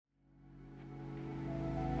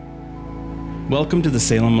Welcome to the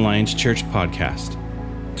Salem Alliance Church podcast.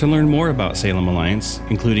 To learn more about Salem Alliance,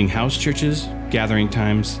 including house churches, gathering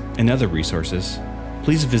times, and other resources,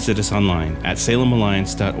 please visit us online at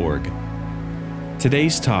salemalliance.org.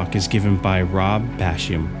 Today's talk is given by Rob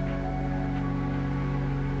Basham.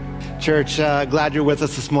 Church, glad you're with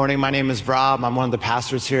us this morning. My name is Rob. I'm one of the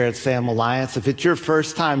pastors here at Salem Alliance. If it's your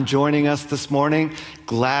first time joining us this morning,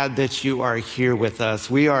 glad that you are here with us.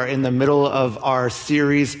 We are in the middle of our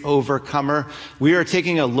series, Overcomer. We are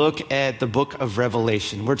taking a look at the book of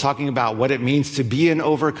Revelation. We're talking about what it means to be an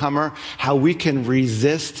overcomer, how we can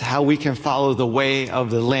resist, how we can follow the way of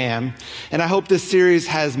the Lamb. And I hope this series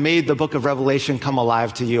has made the book of Revelation come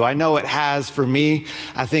alive to you. I know it has for me.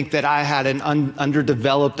 I think that I had an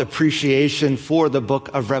underdeveloped appreciation for the book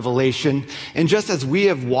of Revelation. And just as we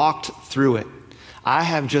have walked through it, I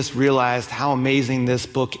have just realized how amazing this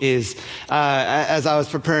book is. As I was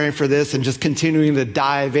preparing for this and just continuing to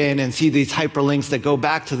dive in and see these hyperlinks that go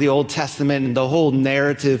back to the Old Testament and the whole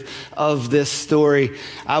narrative of this story,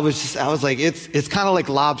 I was like, it's kind of like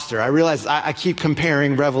lobster. I realize I keep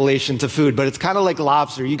comparing Revelation to food, but it's kind of like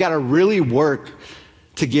lobster. You got to really work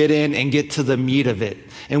to get in and get to the meat of it.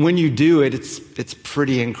 And when you do it, it's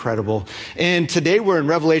pretty incredible. And today we're in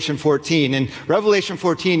Revelation 14. And Revelation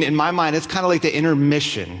 14, in my mind, it's kind of like the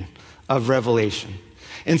intermission of Revelation.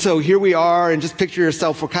 And so here we are, and just picture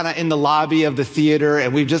yourself, we're kind of in the lobby of the theater,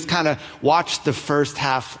 and we've just kind of watched the first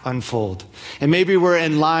half unfold. And maybe we're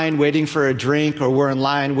in line waiting for a drink, or we're in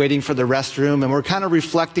line waiting for the restroom, and we're kind of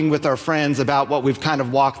reflecting with our friends about what we've kind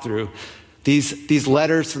of walked through. These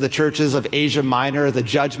letters to the churches of Asia Minor, the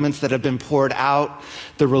judgments that have been poured out,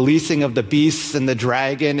 the releasing of the beasts and the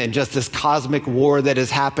dragon, and just this cosmic war that is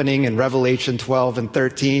happening in Revelation 12 and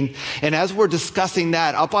 13. And as we're discussing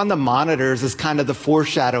that, up on the monitors is kind of the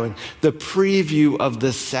foreshadowing, the preview of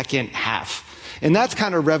the second half. And that's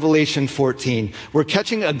kind of Revelation 14. We're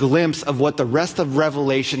catching a glimpse of what the rest of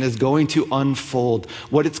Revelation is going to unfold,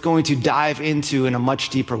 what it's going to dive into in a much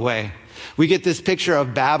deeper way. We get this picture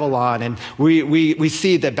of Babylon, and we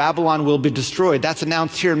see that Babylon will be destroyed. That's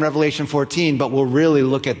announced here in Revelation 14, but we'll really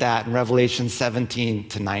look at that in Revelation 17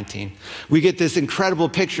 to 19. We get this incredible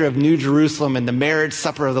picture of New Jerusalem and the marriage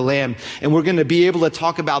supper of the Lamb, and we're going to be able to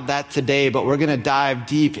talk about that today, but we're going to dive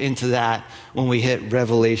deep into that when we hit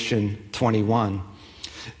Revelation 21.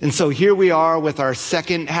 And so here we are with our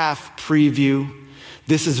second half preview.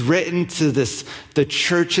 This is written to the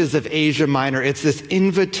churches of Asia Minor. It's this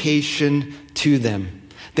invitation to them.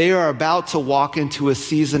 They are about to walk into a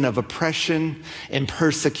season of oppression and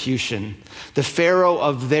persecution. The Pharaoh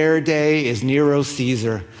of their day is Nero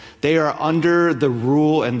Caesar. They are under the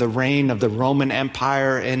rule and the reign of the Roman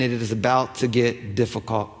Empire, and it is about to get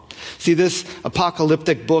difficult. See, this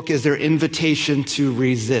apocalyptic book is their invitation to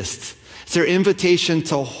resist. It's their invitation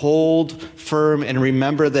to hold firm and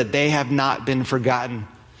remember that they have not been forgotten.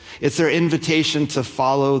 It's their invitation to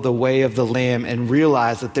follow the way of the Lamb and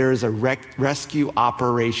realize that there is a rescue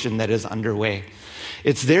operation that is underway.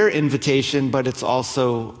 It's their invitation, but it's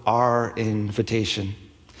also our invitation.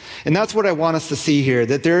 And that's what I want us to see here,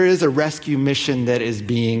 that there is a rescue mission that is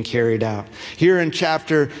being carried out. Here in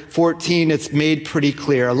chapter 14, it's made pretty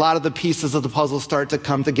clear. A lot of the pieces of the puzzle start to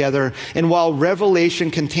come together. And while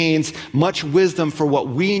Revelation contains much wisdom for what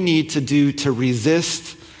we need to do to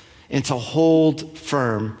resist and to hold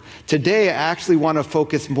firm, today I actually want to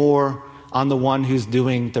focus more on the one who's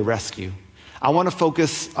doing the rescue. I want to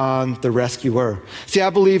focus on the rescuer. See,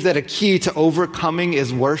 I believe that a key to overcoming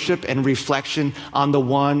is worship and reflection on the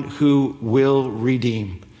one who will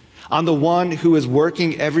redeem, on the one who is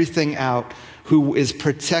working everything out, who is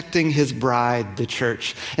protecting his bride, the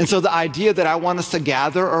church. And so the idea that I want us to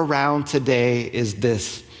gather around today is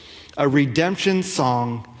this: a redemption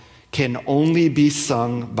song can only be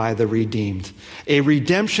sung by the redeemed. A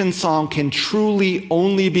redemption song can truly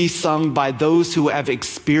only be sung by those who have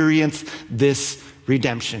experienced this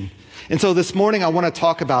redemption. And so this morning I want to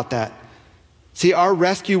talk about that. See, our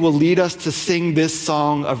rescue will lead us to sing this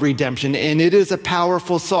song of redemption, and it is a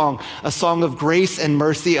powerful song, a song of grace and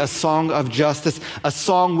mercy, a song of justice, a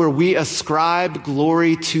song where we ascribe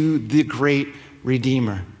glory to the great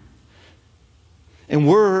Redeemer. And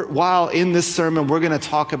while in this sermon, we're going to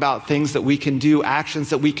talk about things that we can do, actions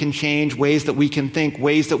that we can change, ways that we can think,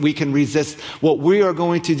 ways that we can resist. What we are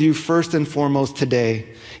going to do first and foremost today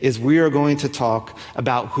is we are going to talk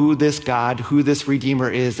about who this God, who this Redeemer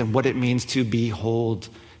is, and what it means to behold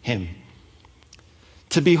him.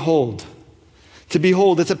 To behold. To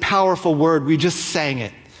behold, it's a powerful word. We just sang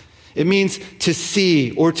it. It means to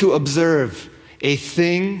see or to observe a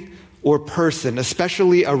thing or person,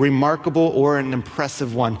 especially a remarkable or an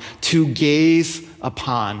impressive one, to gaze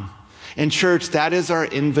upon. And church, that is our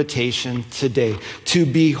invitation today, to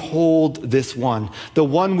behold this one, the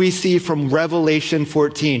one we see from Revelation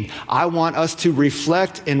 14. I want us to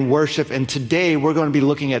reflect and worship, and today we're going to be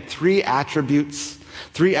looking at three attributes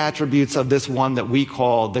of this one that we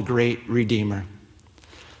call the great Redeemer.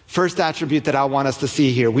 First attribute that I want us to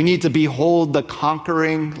see here, we need to behold the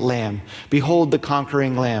conquering Lamb. Behold the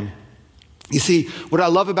conquering Lamb. You see, what I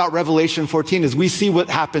love about Revelation 14 is we see what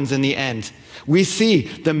happens in the end. We see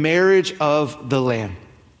the marriage of the Lamb.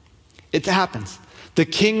 It happens. The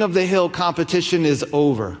king of the hill competition is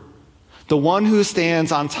over. The one who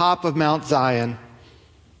stands on top of Mount Zion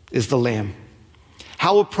is the Lamb.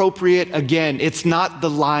 How appropriate, again, it's not the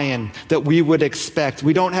lion that we would expect.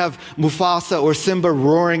 We don't have Mufasa or Simba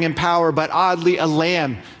roaring in power, but oddly a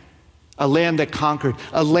lamb that conquered,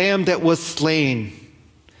 a lamb that was slain.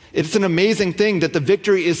 It's an amazing thing that the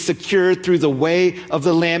victory is secured through the way of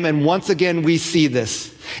the Lamb, and once again we see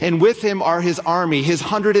this. And with him are his army, his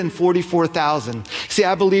 144,000. See,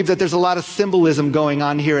 I believe that there's a lot of symbolism going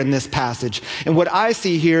on here in this passage. And what I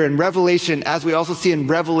see here in Revelation, as we also see in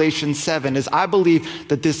Revelation 7, is I believe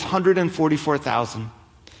that this 144,000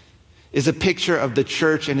 is a picture of the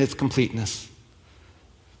church in its completeness.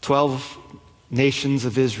 12 nations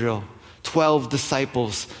of Israel. 12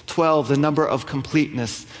 disciples, 12, the number of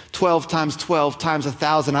completeness, 12 times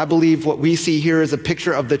 1,000. I believe what we see here is a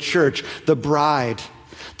picture of the church, the bride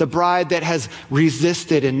that has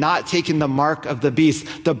resisted and not taken the mark of the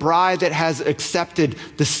beast, the bride that has accepted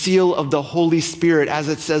the seal of the Holy Spirit, as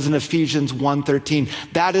it says in Ephesians 1:13.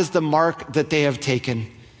 That is the mark that they have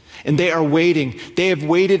taken. And they are waiting. They have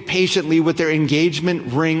waited patiently with their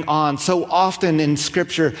engagement ring on. So often in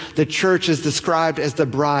Scripture, the church is described as the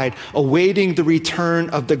bride, awaiting the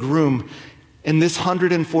return of the groom. In this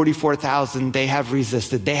 144,000, they have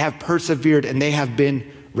resisted, they have persevered, and they have been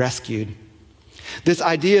rescued. This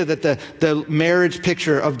idea that the marriage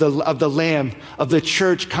picture of the Lamb, of the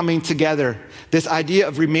church coming together, this idea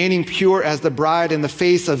of remaining pure as the bride in the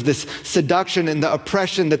face of this seduction and the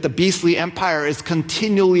oppression that the beastly empire is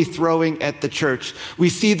continually throwing at the church. We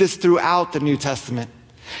see this throughout the New Testament.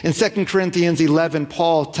 In 2 Corinthians 11,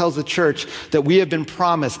 Paul tells the church that we have been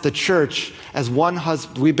promised, the church, as one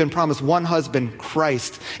husband, we've been promised one husband,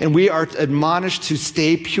 Christ, and we are admonished to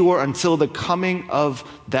stay pure until the coming of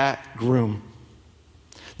that groom.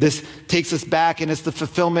 This takes us back, and it's the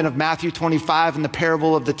fulfillment of Matthew 25 and the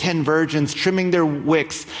parable of the 10 virgins trimming their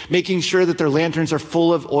wicks, making sure that their lanterns are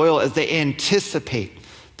full of oil as they anticipate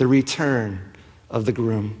the return of the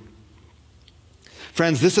groom.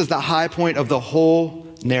 Friends, this is the high point of the whole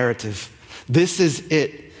narrative. This is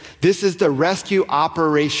it. This is the rescue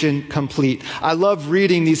operation complete. I love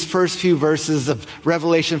reading these first few verses of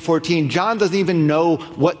Revelation 14. John doesn't even know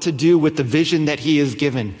what to do with the vision that he is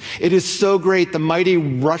given. It is so great, the mighty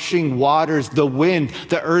rushing waters, the wind,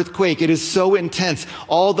 the earthquake. It is so intense.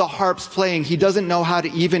 All the harps playing. He doesn't know how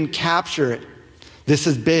to even capture it. This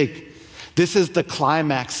is big. This is the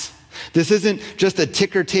climax. This isn't just a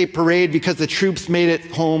ticker tape parade because the troops made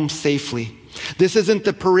it home safely. This isn't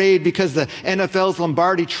the parade because the NFL's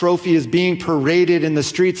Lombardi Trophy is being paraded in the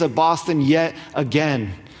streets of Boston yet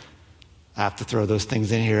again. I have to throw those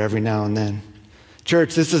things in here every now and then.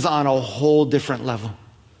 Church, this is on a whole different level.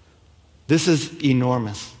 This is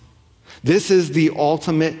enormous. This is the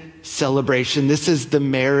ultimate celebration. This is the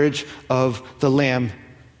marriage of the Lamb.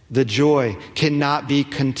 The joy cannot be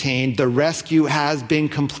contained. The rescue has been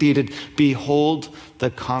completed. Behold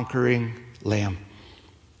the conquering Lamb.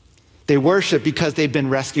 They worship because they've been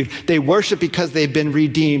rescued. They worship because they've been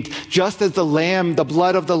redeemed. Just as the lamb, the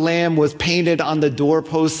blood of the lamb was painted on the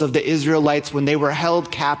doorposts of the Israelites when they were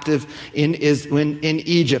held captive in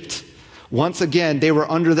Egypt. Once again, they were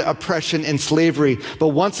under the oppression and slavery. But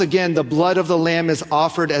once again, the blood of the lamb is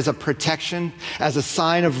offered as a protection, as a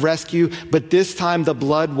sign of rescue. But this time, the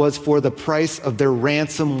blood was for the price of their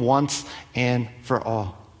ransom once and for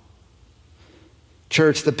all.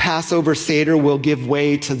 Church, the Passover Seder will give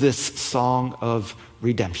way to this song of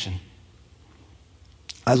redemption.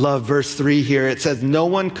 I love verse 3 here. It says, no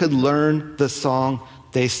one could learn the song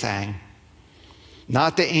they sang.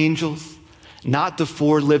 Not the angels, not the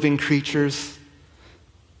 4 living creatures,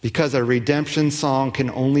 because a redemption song can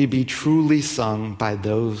only be truly sung by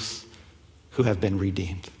those who have been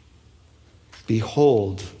redeemed.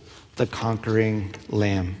 Behold the conquering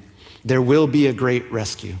Lamb. There will be a great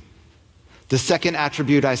rescue. The second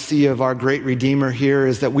attribute I see of our great Redeemer here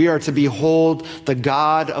is that we are to behold the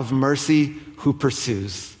God of mercy who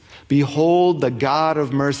pursues. Behold the God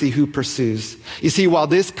of mercy who pursues. You see, while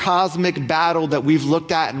this cosmic battle that we've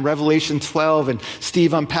looked at in Revelation 12 and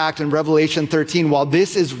Steve unpacked in Revelation 13, while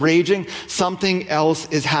this is raging, something else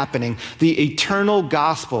is happening. The eternal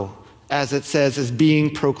gospel, as it says, is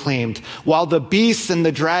being proclaimed. While the beast and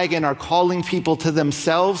the dragon are calling people to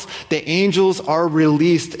themselves, the angels are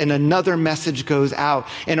released and another message goes out.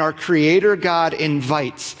 And our Creator God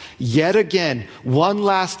invites, yet again, one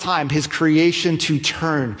last time, his creation to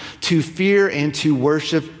turn, to fear and to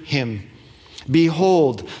worship him.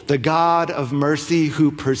 Behold, the God of mercy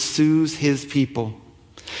who pursues his people.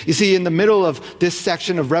 You see, in the middle of this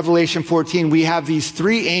section of Revelation 14, we have these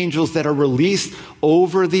three angels that are released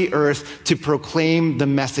over the earth to proclaim the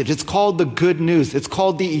message. It's called the good news. It's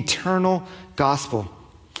called the eternal gospel.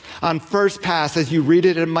 On first pass, as you read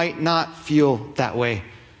it, it might not feel that way.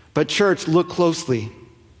 But church, look closely.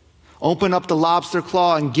 Open up the lobster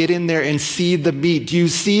claw and get in there and see the meat. Do you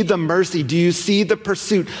see the mercy? Do you see the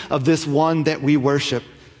pursuit of this one that we worship?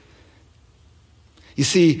 You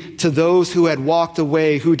see, to those who had walked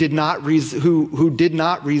away, who did not resist,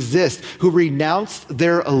 who renounced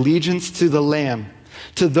their allegiance to the Lamb,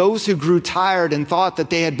 to those who grew tired and thought that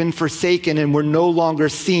they had been forsaken and were no longer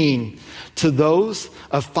seen, to those,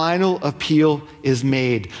 a final appeal is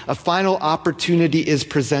made. A final opportunity is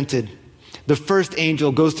presented. The first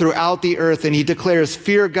angel goes throughout the earth and he declares,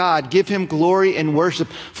 "Fear God, give him glory and worship,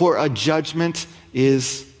 for a judgment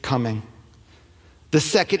is coming." The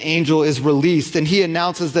second angel is released and he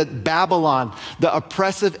announces that Babylon, the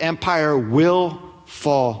oppressive empire, will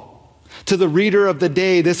fall. To the reader of the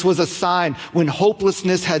day, this was a sign when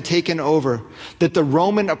hopelessness had taken over, that the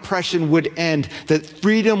Roman oppression would end, that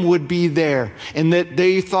freedom would be there, and that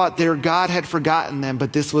they thought their God had forgotten them,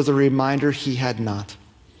 but this was a reminder he had not.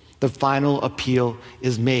 The final appeal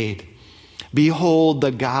is made. Behold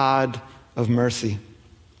the God of mercy.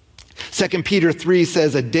 2 Peter 3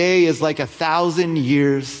 says, a day is like 1,000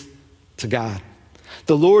 years to God.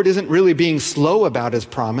 The Lord isn't really being slow about his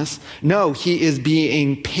promise. No, he is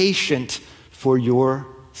being patient for your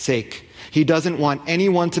sake. He doesn't want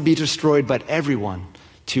anyone to be destroyed, but everyone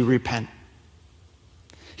to repent.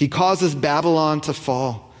 He causes Babylon to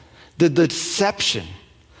fall. The deception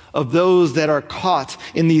of those that are caught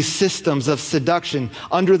in these systems of seduction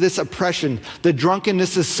under this oppression, the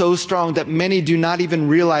drunkenness is so strong that many do not even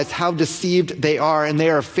realize how deceived they are, and they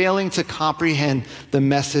are failing to comprehend the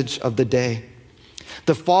message of the day.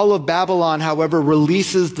 The fall of Babylon, however,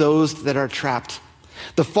 releases those that are trapped.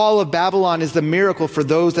 The fall of Babylon is the miracle for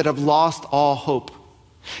those that have lost all hope.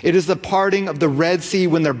 It is the parting of the Red Sea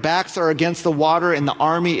when their backs are against the water and the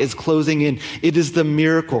army is closing in. It is the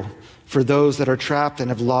miracle for those that are trapped and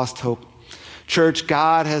have lost hope. Church,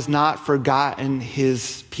 God has not forgotten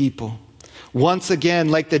his people. Once again,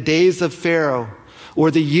 like the days of Pharaoh,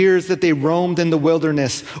 or the years that they roamed in the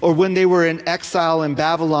wilderness, or when they were in exile in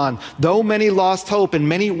Babylon, though many lost hope and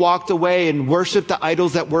many walked away and worshiped the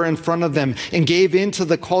idols that were in front of them and gave in to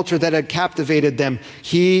the culture that had captivated them,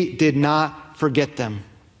 he did not forget them.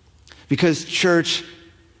 Because, church,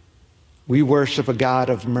 we worship a God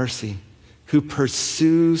of mercy who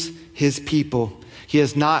pursues his people. He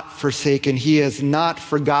has not forsaken, he has not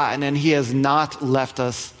forgotten, and he has not left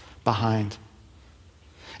us behind.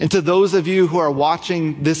 And to those of you who are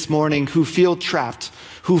watching this morning who feel trapped,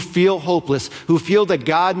 who feel hopeless, who feel that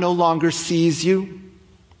God no longer sees you,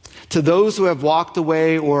 to those who have walked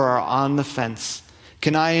away or are on the fence,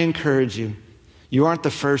 can I encourage you? You aren't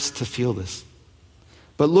the first to feel this.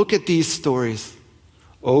 But look at these stories.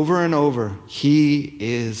 Over and over, he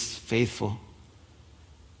is faithful.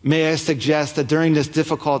 May I suggest that during this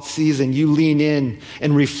difficult season, you lean in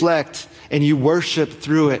and reflect and you worship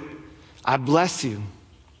through it. I bless you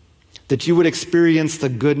that you would experience the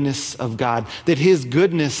goodness of God, that his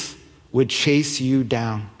goodness would chase you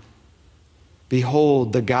down.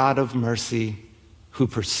 Behold the God of mercy who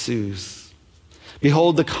pursues.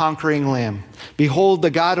 Behold the conquering Lamb. Behold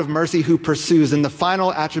the God of mercy who pursues. And the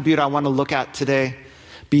final attribute I want to look at today,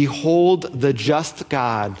 behold the just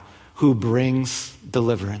God who brings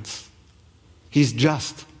deliverance. He's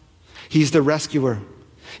just. He's the rescuer.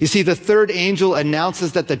 You see, the third angel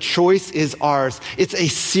announces that the choice is ours. It's a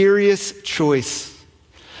serious choice.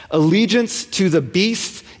 Allegiance to the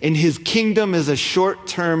beast in his kingdom is a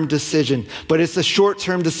short-term decision, but it's a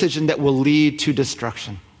short-term decision that will lead to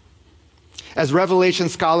destruction. As Revelation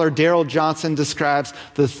scholar Daryl Johnson describes,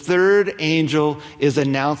 the third angel is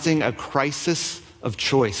announcing a crisis of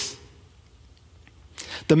choice.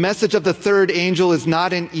 The message of the third angel is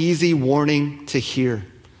not an easy warning to hear.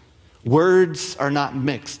 Words are not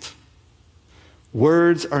mixed.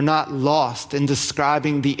 Words are not lost in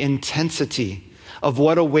describing the intensity of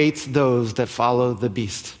what awaits those that follow the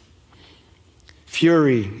beast.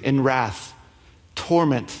 Fury and wrath,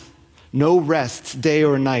 torment, no rest day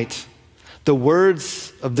or night. The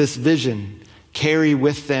words of this vision carry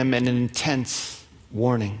with them an intense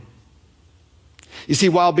warning. You see,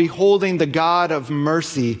 while beholding the God of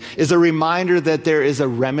mercy is a reminder that there is a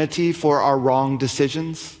remedy for our wrong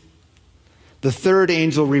decisions, the third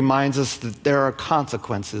angel reminds us that there are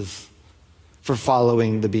consequences for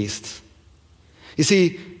following the beast. You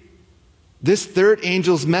see, this third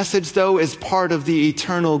angel's message, though, is part of the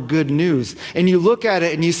eternal good news. And you look at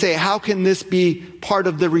it and you say, how can this be part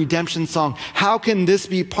of the redemption song? How can this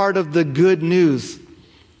be part of the good news?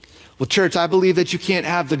 Well, church, I believe that you can't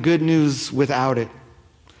have the good news without it.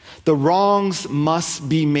 The wrongs must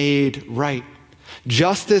be made right.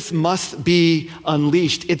 Justice must be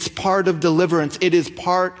unleashed. It's part of deliverance. It is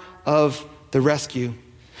part of the rescue.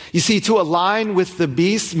 You see, to align with the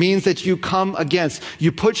beast means that you come against.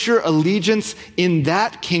 You put your allegiance in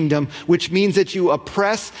that kingdom, which means that you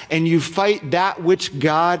oppress and you fight that which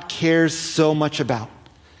God cares so much about.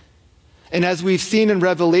 And as we've seen in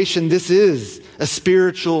Revelation, this is a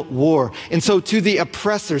spiritual war. And so to the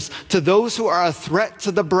oppressors, to those who are a threat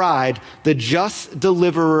to the bride, the just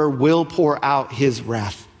deliverer will pour out his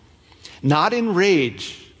wrath. Not in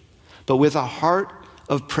rage, but with a heart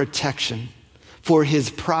of protection for his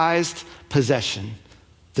prized possession,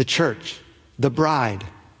 the church, the bride.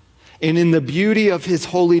 And in the beauty of his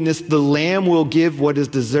holiness, the Lamb will give what is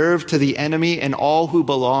deserved to the enemy and all who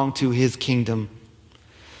belong to his kingdom.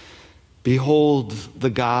 Behold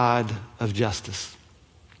the God of justice.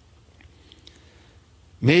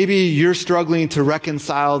 Maybe you're struggling to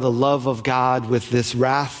reconcile the love of God with this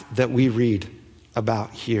wrath that we read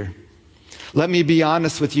about here. Let me be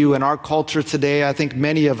honest with you, in our culture today, I think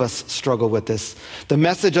many of us struggle with this. The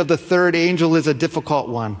message of the third angel is a difficult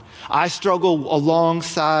one. I struggle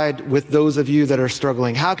alongside with those of you that are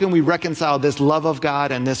struggling. How can we reconcile this love of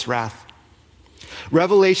God and this wrath?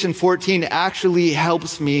 Revelation 14 actually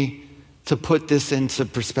helps me to put this into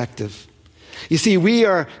perspective. You see, we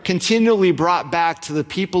are continually brought back to the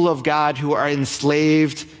people of God who are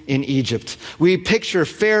enslaved in Egypt. We picture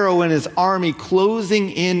Pharaoh and his army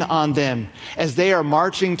closing in on them as they are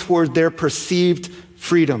marching toward their perceived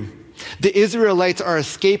freedom. The Israelites are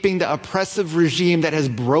escaping the oppressive regime that has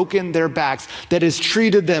broken their backs, that has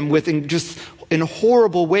treated them in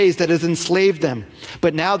horrible ways, that has enslaved them.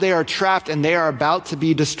 But now they are trapped and they are about to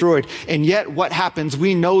be destroyed. And yet what happens?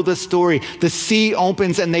 We know the story. The sea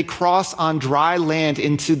opens and they cross on dry land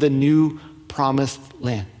into the new promised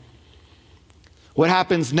land. What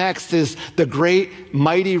happens next is the great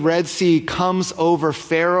mighty Red Sea comes over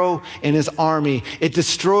Pharaoh and his army. It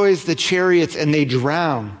destroys the chariots and they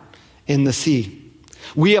drown in the sea.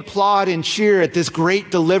 We applaud and cheer at this great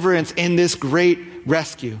deliverance and this great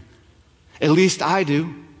rescue. At least I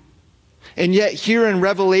do. And yet here in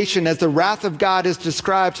Revelation, as the wrath of God is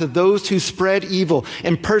described to those who spread evil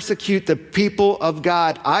and persecute the people of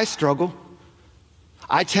God, I struggle.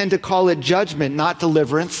 I tend to call it judgment, not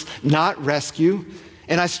deliverance, not rescue.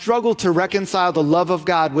 And I struggle to reconcile the love of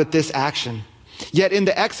God with this action. Yet in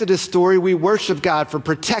the Exodus story, we worship God for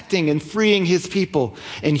protecting and freeing his people.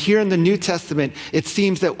 And here in the New Testament, it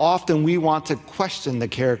seems that often we want to question the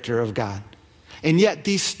character of God. And yet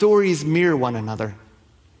these stories mirror one another.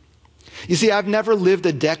 You see, I've never lived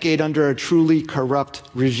a decade under a truly corrupt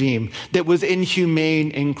regime that was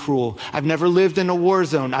inhumane and cruel. I've never lived in a war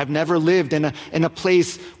zone. I've never lived in a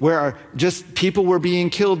place where just people were being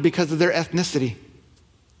killed because of their ethnicity.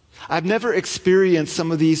 I've never experienced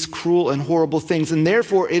some of these cruel and horrible things, and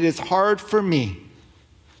therefore it is hard for me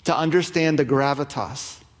to understand the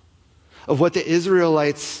gravitas of what the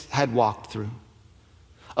Israelites had walked through,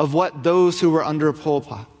 of what those who were under Pol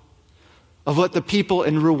Pot, of what the people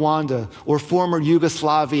in Rwanda or former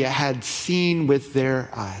Yugoslavia had seen with their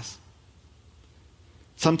eyes.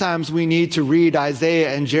 Sometimes we need to read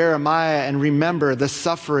Isaiah and Jeremiah and remember the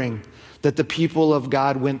suffering that the people of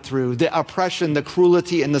God went through, the oppression, the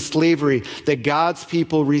cruelty, and the slavery that God's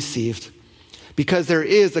people received. Because there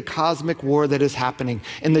is a cosmic war that is happening,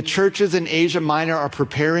 and the churches in Asia Minor are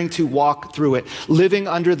preparing to walk through it, living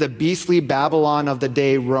under the beastly Babylon of the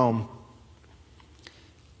day, Rome.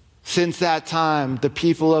 Since that time, the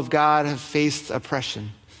people of God have faced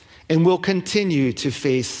oppression and will continue to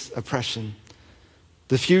face oppression.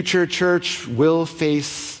 The future church will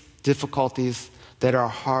face difficulties that are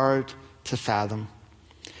hard to fathom.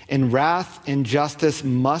 And wrath and justice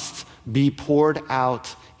must be poured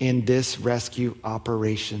out in this rescue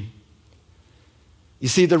operation. You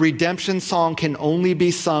see, the redemption song can only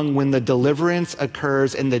be sung when the deliverance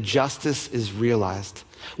occurs and the justice is realized.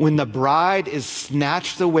 when the bride is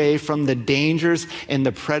snatched away from the dangers and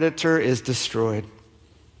the predator is destroyed.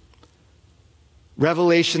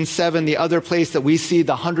 Revelation 7, the other place that we see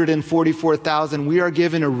the 144,000, we are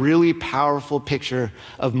given a really powerful picture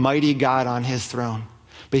of mighty God on his throne.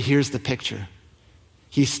 But here's the picture.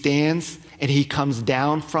 He stands and he comes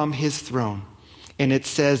down from his throne, and it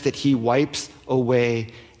says that he wipes away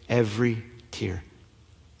every tear.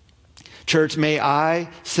 Church, may I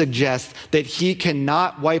suggest that he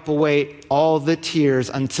cannot wipe away all the tears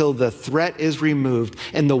until the threat is removed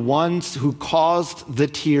and the ones who caused the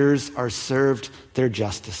tears are served their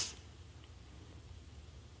justice.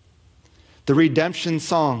 The redemption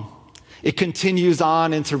song, it continues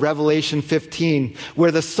on into Revelation 15,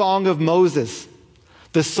 where the song of Moses,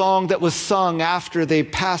 the song that was sung after they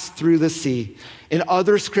passed through the sea, and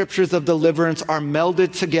other scriptures of deliverance are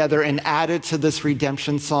melded together and added to this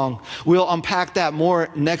redemption song. We'll unpack that more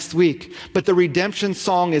next week. But the redemption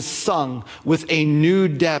song is sung with a new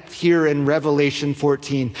depth here in Revelation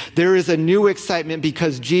 14. There is a new excitement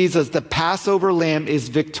because Jesus, the Passover lamb, is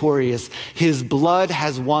victorious. His blood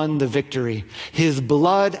has won the victory. His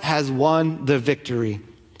blood has won the victory.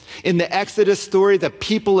 In the Exodus story, the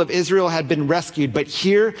people of Israel had been rescued, but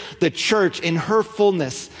here the church in her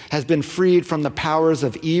fullness has been freed from the powers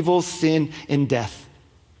of evil, sin, and death.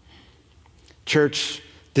 Church,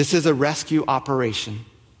 this is a rescue operation,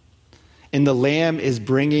 and the Lamb is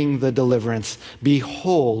bringing the deliverance.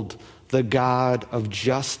 Behold, the God of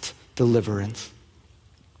just deliverance.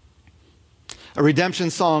 A redemption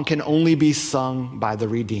song can only be sung by the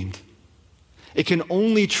redeemed. It can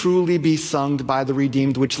only truly be sung by the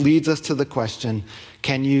redeemed, which leads us to the question,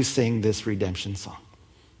 can you sing this redemption song?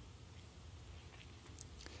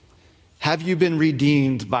 Have you been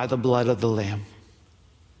redeemed by the blood of the Lamb?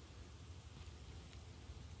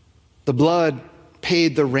 The blood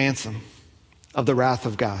paid the ransom of the wrath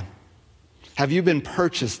of God. Have you been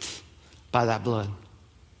purchased by that blood?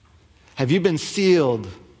 Have you been sealed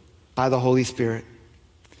by the Holy Spirit?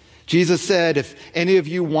 Jesus said, if any of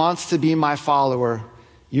you wants to be my follower,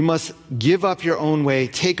 you must give up your own way,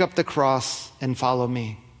 take up the cross, and follow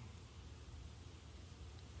me.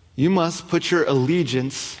 You must put your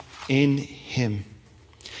allegiance in him.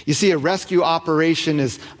 You see, a rescue operation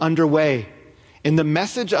is underway, and the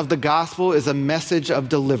message of the gospel is a message of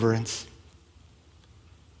deliverance.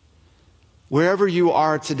 Wherever you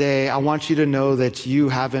are today, I want you to know that you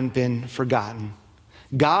haven't been forgotten.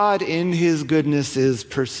 God in his goodness is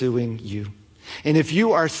pursuing you. And if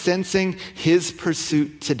you are sensing his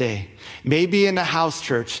pursuit today, maybe in a house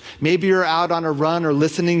church, maybe you're out on a run or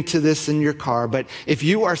listening to this in your car, but if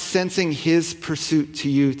you are sensing his pursuit to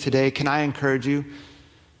you today, can I encourage you?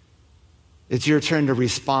 It's your turn to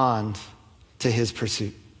respond to his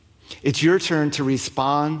pursuit. It's your turn to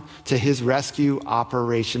respond to his rescue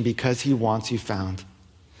operation because he wants you found.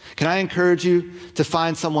 Can I encourage you to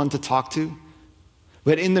find someone to talk to?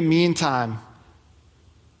 But in the meantime,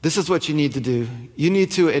 this is what you need to do. You need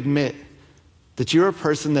to admit that you're a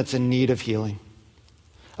person that's in need of healing.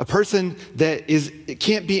 A person that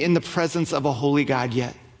can't be in the presence of a holy God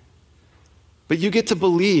yet. But you get to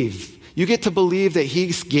believe. You get to believe that he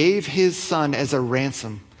gave his son as a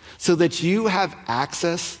ransom so that you have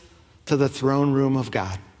access to the throne room of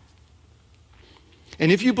God.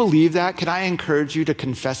 And if you believe that, can I encourage you to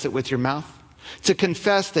confess it with your mouth? To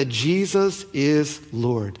confess that Jesus is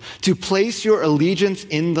Lord, to place your allegiance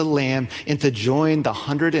in the Lamb and to join the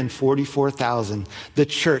 144,000, the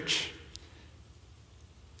church.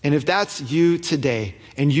 And if that's you today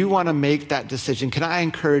and you want to make that decision, can I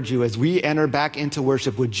encourage you as we enter back into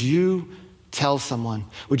worship, would you tell someone?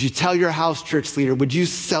 Would you tell your house church leader? Would you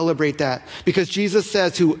celebrate that? Because Jesus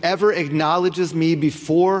says, whoever acknowledges me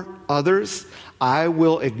before others, I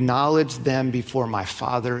will acknowledge them before my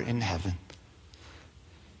Father in heaven.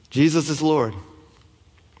 Jesus is Lord.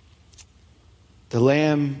 The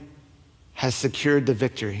Lamb has secured the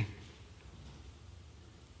victory.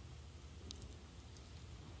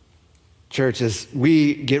 Church, as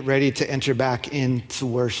we get ready to enter back into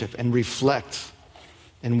worship and reflect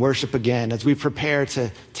and worship again, as we prepare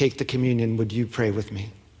to take the communion, would you pray with me?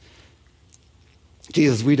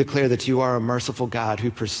 Jesus, we declare that you are a merciful God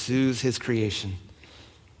who pursues his creation.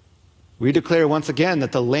 We declare once again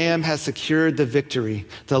that the Lamb has secured the victory.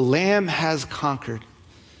 The Lamb has conquered.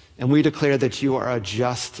 And we declare that you are a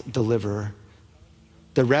just deliverer.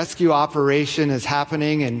 The rescue operation is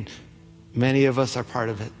happening and many of us are part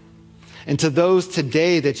of it. And to those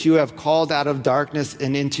today that you have called out of darkness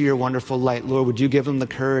and into your wonderful light, Lord, would you give them the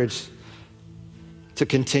courage to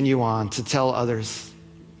continue on, to tell others.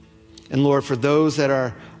 And Lord, for those that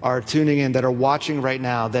are are tuning in, that are watching right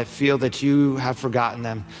now, that feel that you have forgotten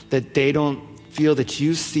them, that they don't feel that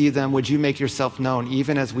you see them, would you make yourself known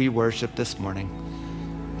even as we worship this morning?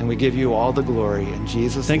 And we give you all the glory in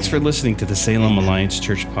Jesus' Thanks name. for listening to the Salem Alliance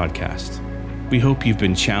Church podcast. We hope you've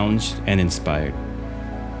been challenged and inspired.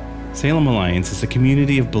 Salem Alliance is a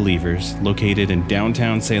community of believers located in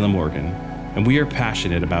downtown Salem, Oregon, and we are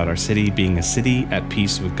passionate about our city being a city at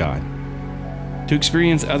peace with God. To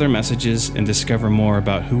experience other messages and discover more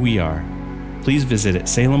about who we are, please visit at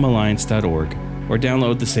salemalliance.org or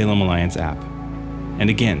download the Salem Alliance app. And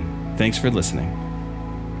again, thanks for listening.